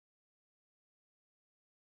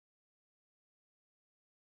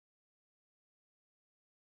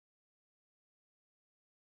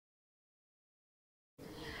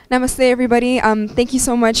Namaste, everybody. Thank you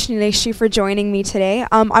so much, Nilesh, for joining me today.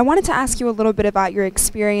 I wanted to ask you a little bit about your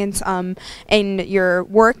experience in your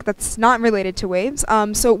work that's not related to waves.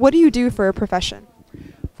 So what do you do for a profession?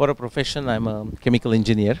 For a profession, I'm a chemical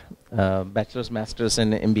engineer, bachelor's, master's,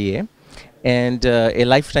 and MBA, and a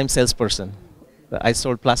lifetime salesperson. I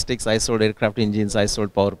sold plastics, I sold aircraft engines, I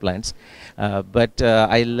sold power plants. But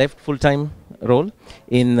I left full-time role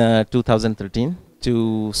in 2013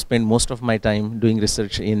 to spend most of my time doing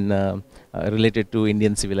research in related to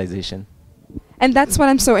Indian civilization. And that's what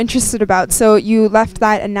I'm so interested about. So you left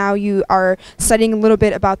that and now you are studying a little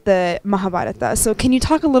bit about the Mahabharata. So can you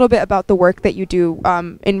talk a little bit about the work that you do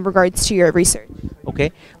in regards to your research?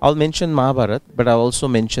 Okay, I'll mention Mahabharata, but I'll also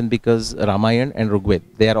mention because Ramayana and Rigveda,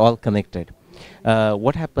 they are all connected.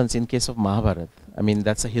 What happens in case of Mahabharata? I mean,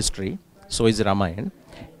 that's a history, so is Ramayana.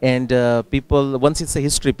 And people, once it's a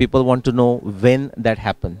history, people want to know when that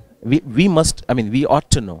happened. We ought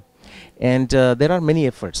to know. And there are many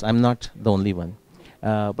efforts. I'm not the only one.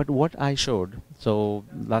 But what I showed, so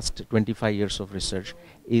last 25 years of research,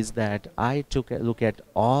 is that I took a look at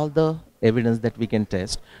all the evidence that we can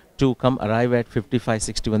test to arrive at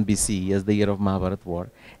 5561 BCE as the year of Mahabharata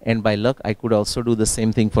war. And by luck, I could also do the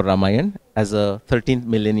same thing for Ramayana as a 13th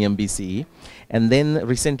millennium BCE. And then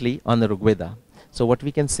recently on the Rigveda. So what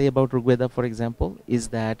we can say about Rigveda, for example, is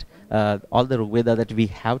that all the Rigveda that we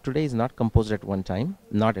have today is not composed at one time,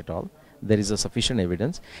 not at all. There is a sufficient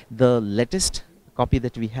evidence. The latest copy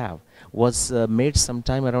that we have was made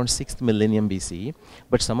sometime around 6th millennium BCE,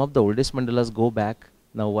 but some of the oldest mandalas go back,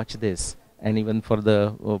 now watch this, and even for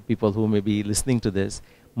the people who may be listening to this,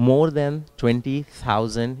 more than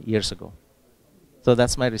 20,000 years ago. So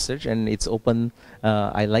that's my research, and it's open.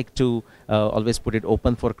 I like to always put it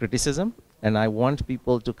open for criticism, and I want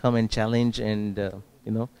people to come and challenge and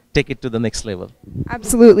take it to the next level.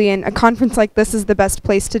 Absolutely, and a conference like this is the best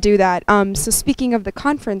place to do that. So speaking of the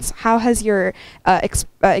conference, how has your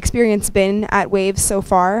experience been at WAVES so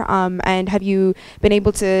far? And have you been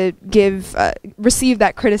able to receive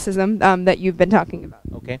that criticism that you've been talking about?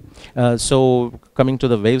 Okay, so coming to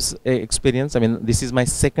the WAVES experience, I mean, this is my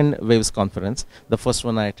second WAVES conference. The first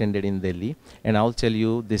one I attended in Delhi, and I'll tell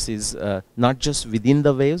you, this is not just within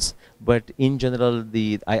the WAVES, but in general,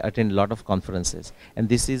 I attend a lot of conferences, and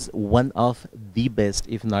this is one of the best,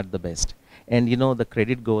 if not the best. And the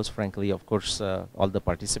credit goes, frankly, of course, all the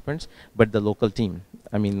participants, but the local team.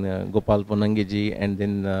 I mean, Gopal Ponangeji and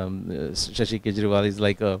then Shashi Kejriwal is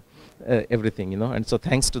like everything, and so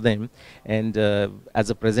thanks to them. And as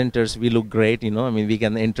a presenters, we look great, I mean, we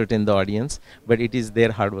can entertain the audience, but it is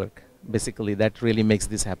their hard work, basically, that really makes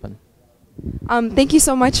this happen. Thank you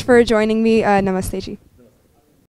so much for joining me. Namaste ji.